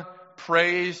 Ezra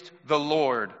praised the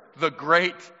Lord, the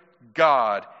great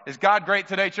God. Is God great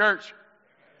today, church?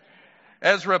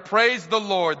 Ezra praised the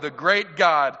Lord, the great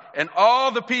God, and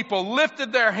all the people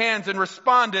lifted their hands and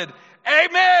responded,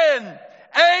 Amen!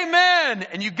 Amen!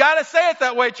 And you gotta say it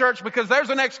that way, church, because there's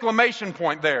an exclamation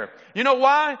point there. You know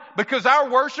why? Because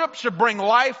our worship should bring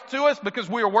life to us because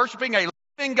we are worshiping a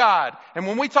living God. And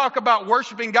when we talk about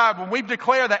worshiping God, when we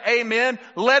declare the amen,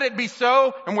 let it be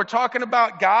so, and we're talking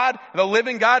about God, the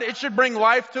living God, it should bring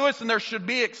life to us and there should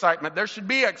be excitement. There should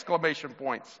be exclamation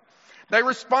points. They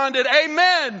responded,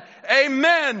 Amen,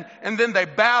 Amen. And then they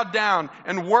bowed down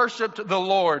and worshiped the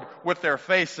Lord with their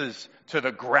faces to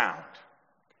the ground.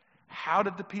 How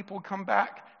did the people come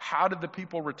back? How did the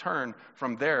people return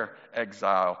from their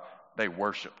exile? They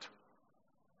worshiped.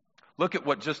 Look at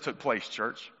what just took place,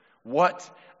 church. What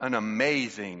an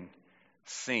amazing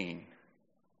scene.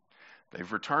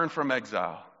 They've returned from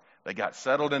exile. They got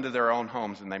settled into their own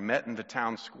homes and they met in the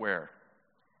town square.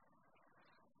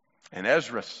 And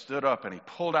Ezra stood up and he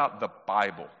pulled out the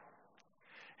Bible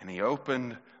and he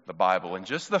opened the Bible. And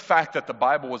just the fact that the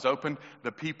Bible was opened,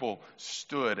 the people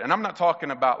stood. And I'm not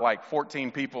talking about like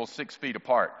 14 people 6 feet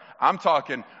apart. I'm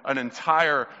talking an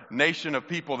entire nation of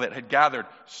people that had gathered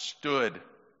stood.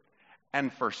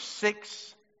 And for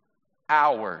 6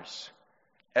 hours,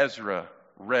 Ezra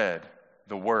read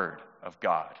the Word of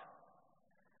God.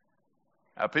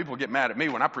 Now, people get mad at me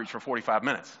when I preach for 45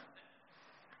 minutes.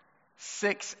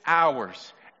 6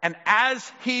 hours. And as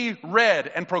he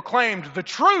read and proclaimed the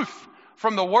truth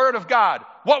from the Word of God,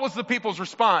 what was the people's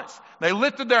response? They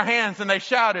lifted their hands and they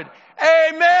shouted,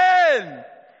 Amen!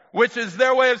 Which is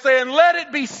their way of saying, let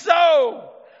it be so!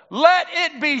 Let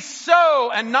it be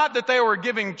so! And not that they were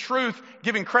giving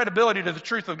credibility to the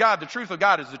truth of God. The truth of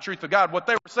God is the truth of God. What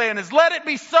they were saying is, let it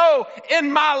be so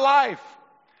in my life.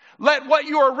 Let what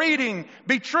you are reading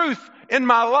be truth in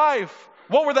my life.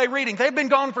 What were they reading? They'd been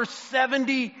gone for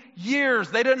 70 years.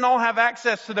 They didn't all have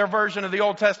access to their version of the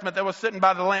Old Testament that was sitting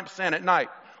by the lampstand at night.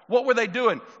 What were they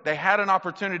doing? They had an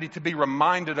opportunity to be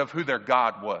reminded of who their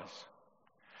God was.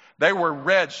 They were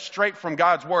read straight from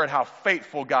God's Word how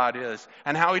faithful God is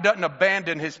and how He doesn't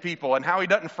abandon His people and how He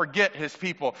doesn't forget His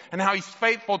people and how He's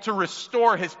faithful to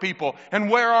restore His people.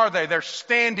 And where are they? They're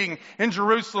standing in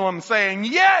Jerusalem saying,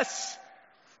 yes!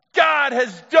 God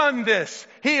has done this.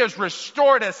 He has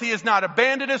restored us. He has not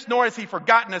abandoned us, nor has He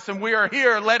forgotten us. And we are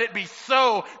here. Let it be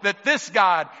so that this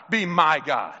God be my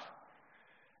God.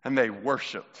 And they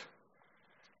worshiped.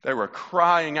 They were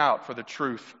crying out for the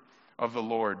truth of the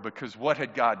Lord because what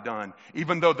had God done?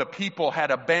 Even though the people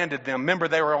had abandoned them. Remember,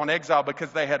 they were on exile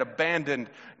because they had abandoned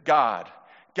God.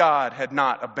 God had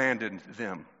not abandoned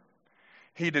them.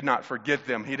 He did not forget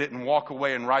them. He didn't walk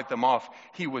away and write them off.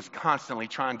 He was constantly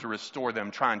trying to restore them,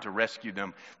 trying to rescue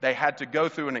them. They had to go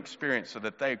through an experience so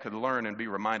that they could learn and be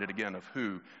reminded again of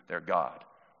who their God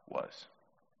was.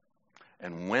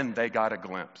 And when they got a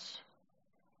glimpse,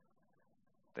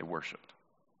 they worshiped.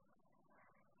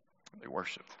 They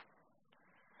worshiped.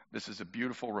 This is a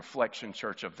beautiful reflection,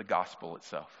 church, of the gospel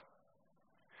itself.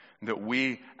 That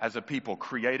we, as a people,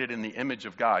 created in the image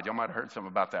of God, y'all might have heard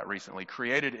something about that recently,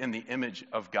 created in the image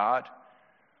of God,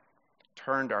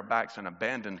 turned our backs and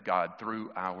abandoned God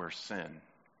through our sin.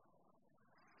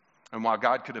 And while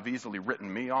God could have easily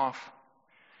written me off,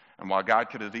 and while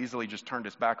God could have easily just turned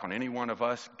His back on any one of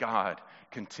us, God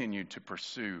continued to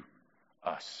pursue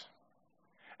us.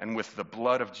 And with the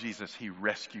blood of Jesus, He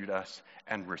rescued us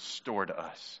and restored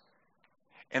us.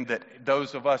 And that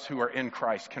those of us who are in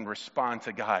Christ can respond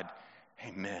to God,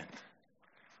 Amen.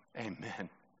 Amen.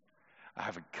 I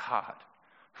have a God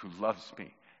who loves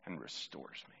me and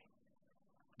restores me.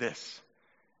 This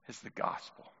is the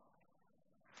gospel.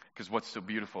 Because what's so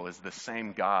beautiful is the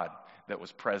same God that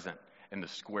was present in the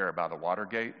square by the water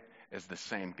gate is the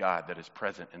same God that is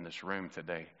present in this room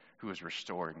today who is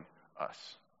restoring us.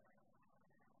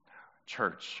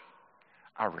 Church,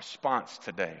 our response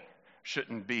today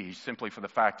shouldn't be simply for the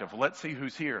fact of, let's see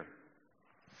who's here.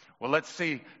 Well, let's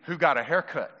see who got a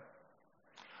haircut.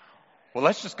 Well,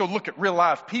 let's just go look at real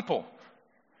live people.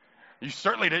 You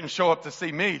certainly didn't show up to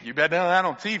see me. You bet that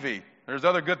on TV. There's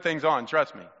other good things on,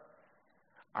 trust me.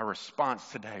 Our response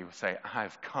today would say,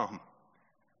 I've come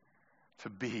to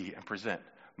be and present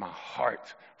my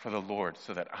heart for the Lord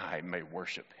so that I may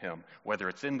worship him. Whether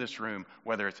it's in this room,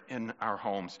 whether it's in our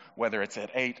homes, whether it's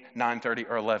at 8, 9:30,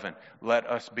 or 11, let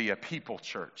us be a people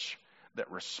church that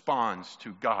responds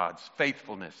to God's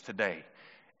faithfulness today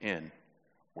in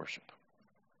worship.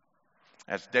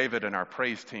 As David and our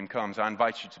praise team comes, I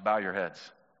invite you to bow your heads.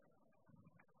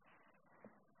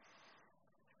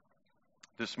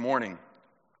 This morning,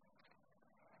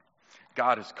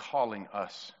 God is calling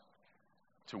us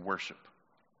to worship.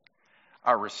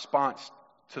 Our response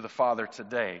to the Father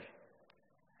today,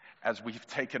 as we've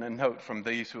taken a note from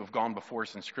these who have gone before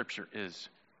us in Scripture, is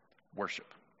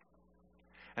worship.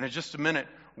 And in just a minute,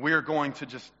 we're going to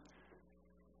just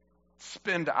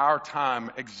spend our time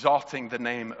exalting the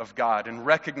name of God and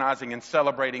recognizing and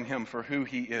celebrating him for who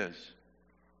he is.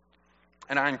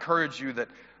 And I encourage you that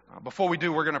before we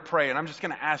do, we're going to pray. And I'm just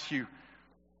going to ask you,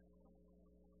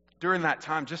 during that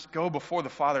time, just go before the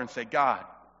Father and say, God,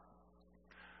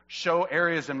 show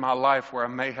areas in my life where I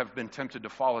may have been tempted to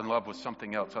fall in love with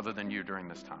something else other than you during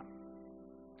this time.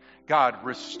 God,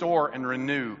 restore and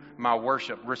renew my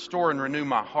worship. Restore and renew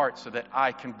my heart so that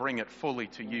I can bring it fully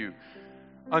to you,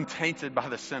 untainted by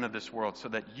the sin of this world, so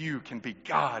that you can be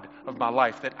God of my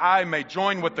life, that I may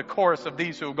join with the chorus of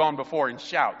these who have gone before and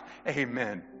shout,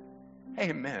 Amen.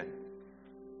 Amen.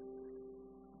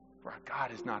 For our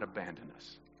God has not abandoned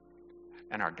us,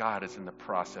 and our God is in the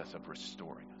process of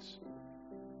restoring us.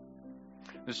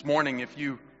 This morning, if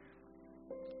you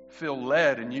feel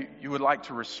led and you would like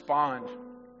to respond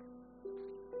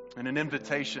in an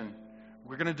invitation,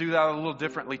 we're going to do that a little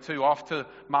differently too. Off to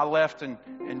my left and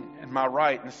my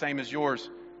right, and the same as yours,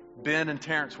 Ben and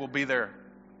Terrence will be there.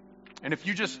 And if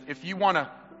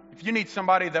you need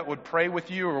somebody that would pray with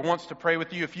you or wants to pray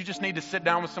with you, if you just need to sit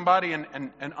down with somebody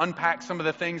and unpack some of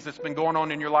the things that's been going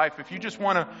on in your life, if you just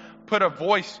want to put a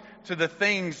voice to the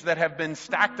things that have been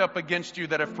stacked up against you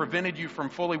that have prevented you from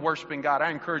fully worshiping God, I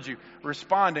encourage you,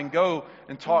 respond and go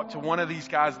and talk to one of these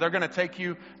guys. They're going to take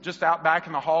you just out back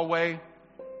in the hallway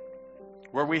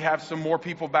where we have some more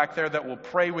people back there that will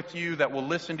pray with you, that will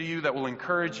listen to you, that will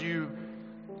encourage you.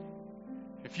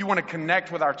 If you want to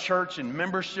connect with our church and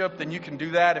membership, then you can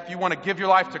do that. If you want to give your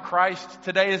life to Christ,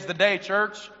 today is the day,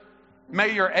 church.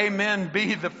 May your amen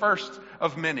be the first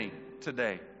of many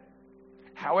today.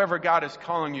 However God is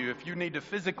calling you, if you need to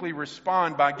physically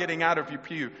respond by getting out of your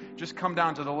pew, just come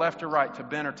down to the left or right to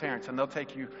Ben or Terrence, and they'll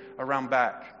take you around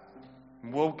back.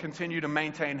 And we'll continue to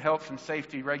maintain health and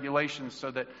safety regulations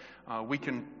so that we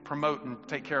can promote and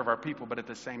take care of our people, but at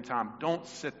the same time, don't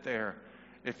sit there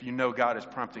if you know God is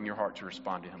prompting your heart to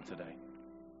respond to him today.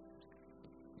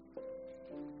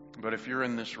 But if you're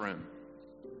in this room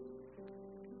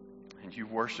and you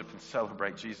worship and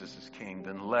celebrate Jesus as King,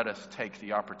 then let us take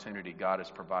the opportunity God has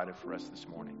provided for us this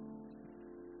morning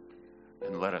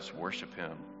and let us worship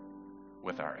him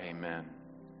with our amen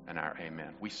and our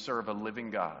amen. We serve a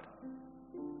living God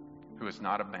who has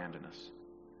not abandoned us.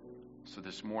 So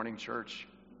this morning, church,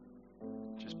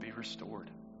 just be restored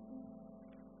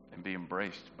and be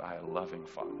embraced by a loving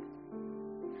Father.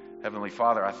 Heavenly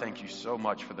Father, I thank you so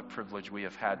much for the privilege we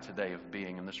have had today of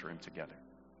being in this room together.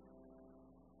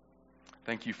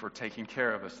 Thank you for taking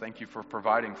care of us. Thank you for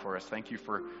providing for us. Thank you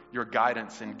for your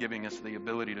guidance in giving us the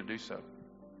ability to do so.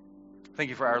 Thank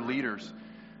you for our leaders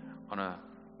on a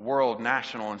world,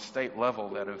 national, and state level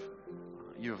that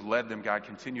you have led them, God.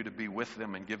 Continue to be with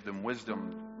them and give them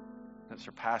wisdom that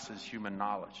surpasses human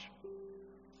knowledge.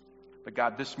 But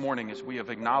God, this morning, as we have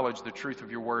acknowledged the truth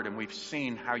of your word and we've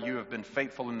seen how you have been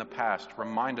faithful in the past,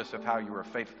 remind us of how you are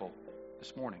faithful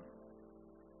this morning.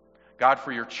 God,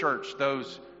 for your church,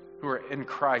 those who are in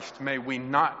Christ, may we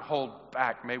not hold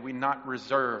back. May we not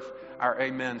reserve our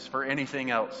amens for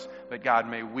anything else. But God,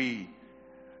 may we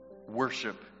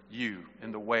worship you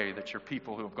in the way that your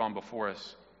people who have gone before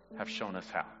us have shown us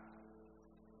how.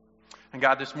 And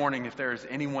God, this morning, if there is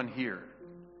anyone here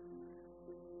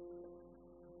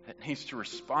that needs to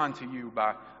respond to you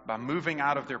by moving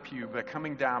out of their pew, by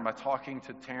coming down, by talking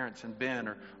to Terrence and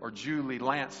Ben or Julie,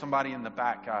 Lance, somebody in the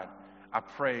back, God, I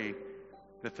pray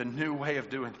that the new way of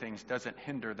doing things doesn't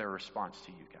hinder their response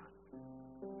to you, God.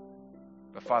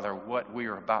 But Father, what we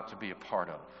are about to be a part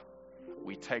of,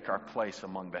 we take our place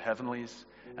among the heavenlies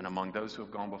and among those who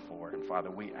have gone before. And Father,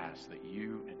 we ask that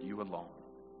you and you alone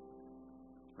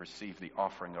receive the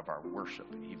offering of our worship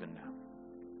even now.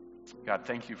 God,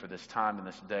 thank you for this time and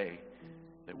this day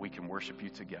that we can worship you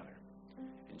together.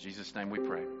 In Jesus' name we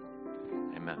pray.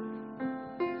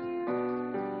 Amen.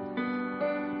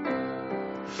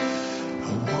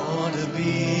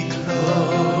 be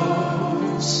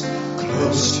close,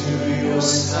 close to your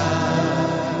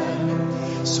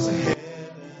side. So heaven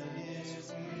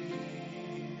is real,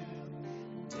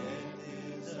 death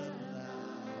is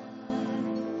alive.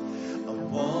 I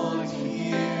want to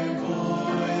hear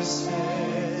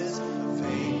voices of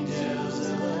angels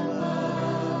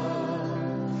above,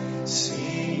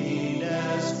 singing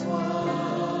as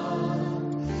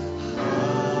one.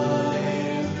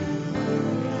 Hallelujah.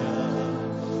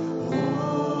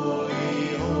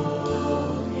 Holy,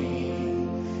 holy,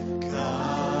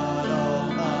 God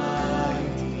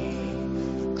Almighty,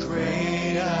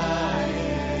 great I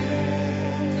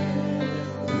am.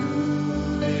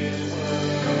 Who is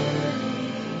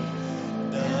worthy?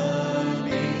 None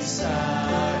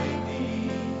beside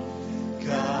thee.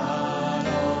 God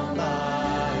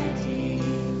Almighty,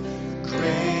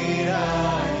 great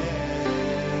I am.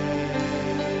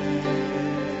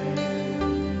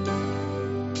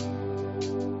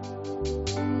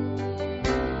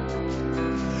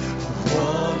 I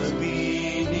want to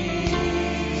be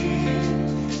near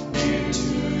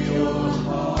to your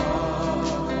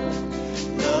heart,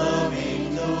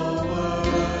 loving the world,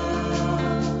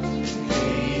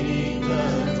 hating the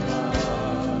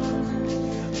dark.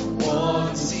 I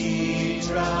want to see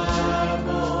dry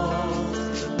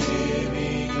bones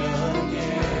living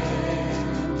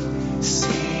again,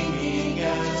 singing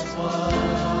as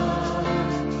one.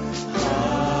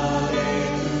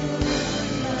 Hallelujah.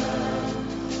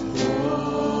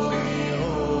 Holy,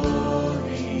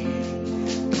 holy,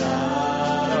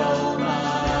 God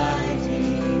Almighty,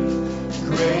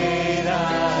 great I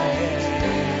am.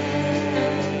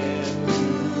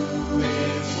 Who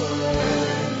is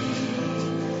worthy?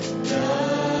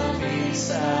 None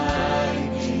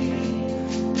beside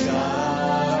thee.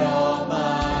 God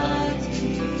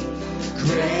Almighty,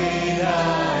 great I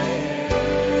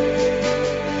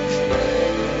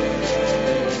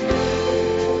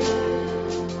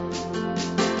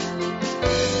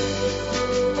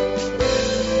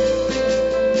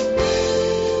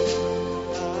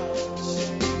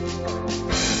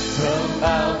The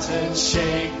mountains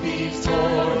shake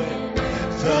before him,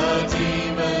 the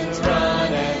demons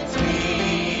run and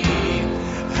flee.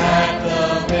 At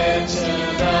the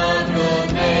mention of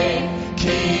your name,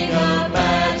 King of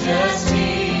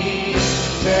majesty,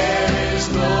 there is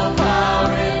no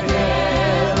power in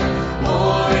hell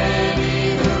or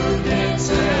any who can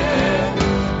stand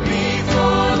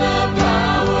before the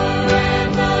power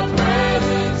and the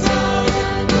presence of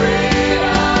the great I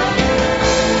am.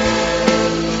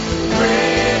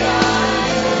 Great I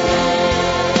am.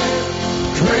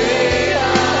 Great I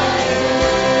am.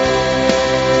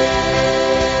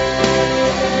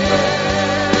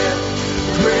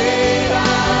 Great I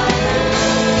am.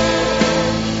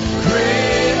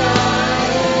 Great I am.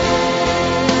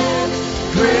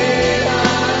 Great I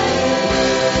am.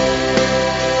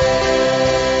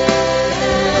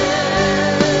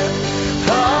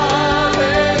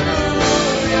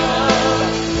 Hallelujah.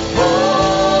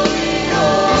 Holy,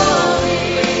 holy,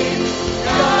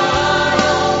 God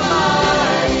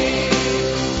Almighty,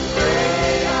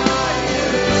 great I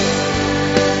am.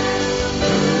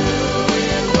 Who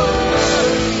is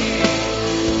worthy?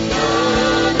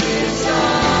 None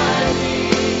beside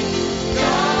thee.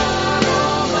 God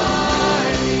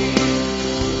Almighty,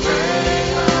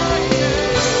 great I am.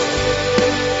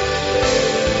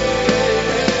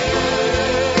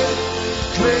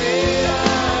 Great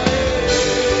I am.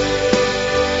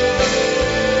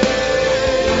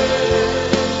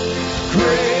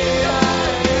 Great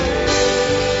I am.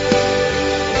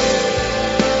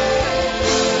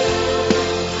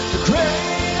 Great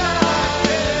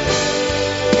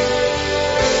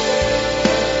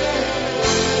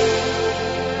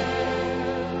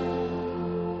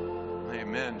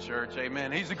Amen, church.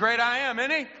 Amen. He's the great I am,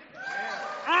 isn't he?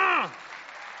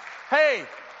 Hey,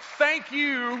 thank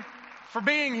you for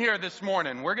being here this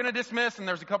morning. We're going to dismiss, and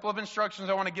there's a couple of instructions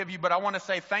I want to give you, but I want to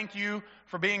say thank you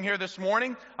for being here this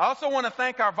morning. I also want to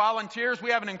thank our volunteers.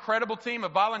 We have an incredible team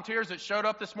of volunteers that showed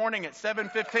up this morning at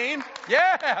 7:15.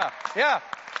 Yeah.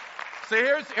 So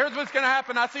here's what's going to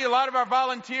happen. I see a lot of our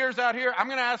volunteers out here. I'm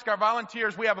going to ask our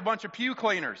volunteers. We have a bunch of pew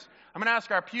cleaners. I'm going to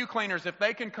ask our pew cleaners if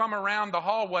they can come around the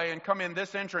hallway and come in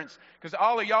this entrance, because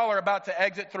all of y'all are about to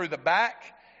exit through the back,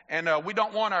 and we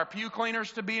don't want our pew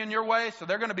cleaners to be in your way, so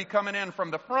they're going to be coming in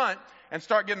from the front and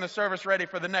start getting the service ready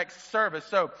for the next service.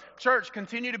 So, church,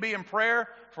 continue to be in prayer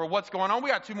for what's going on. We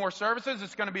got 2 more services.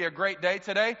 It's going to be a great day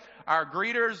today. Our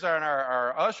greeters and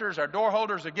our ushers, our door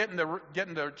holders are getting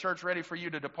the church ready for you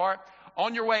to depart.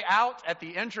 On your way out, at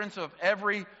the entrance of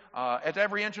every At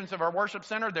every entrance of our worship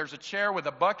center, there's a chair with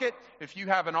a bucket. If you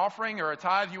have an offering or a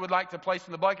tithe you would like to place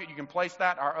in the bucket, you can place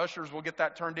that. Our ushers will get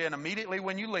that turned in immediately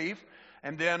when you leave.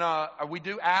 And then we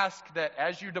do ask that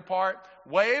as you depart,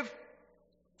 wave.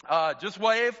 Just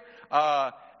wave.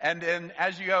 And then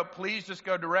as you go, please just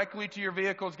go directly to your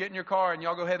vehicles, get in your car, and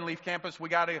y'all go ahead and leave campus. We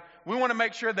want to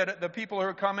make sure that the people who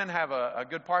are coming have a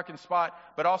good parking spot,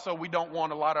 but also we don't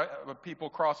want a lot of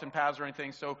people crossing paths or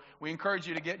anything. So we encourage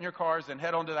you to get in your cars and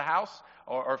head on to the house,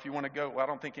 or if you want to go, well, I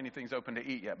don't think anything's open to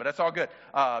eat yet, but that's all good.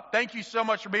 Thank you so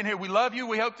much for being here. We love you.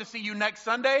 We hope to see you next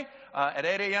Sunday at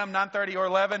 8 a.m., 9:30, or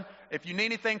 11. If you need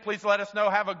anything, please let us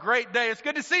know. Have a great day. It's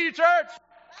good to see you, church.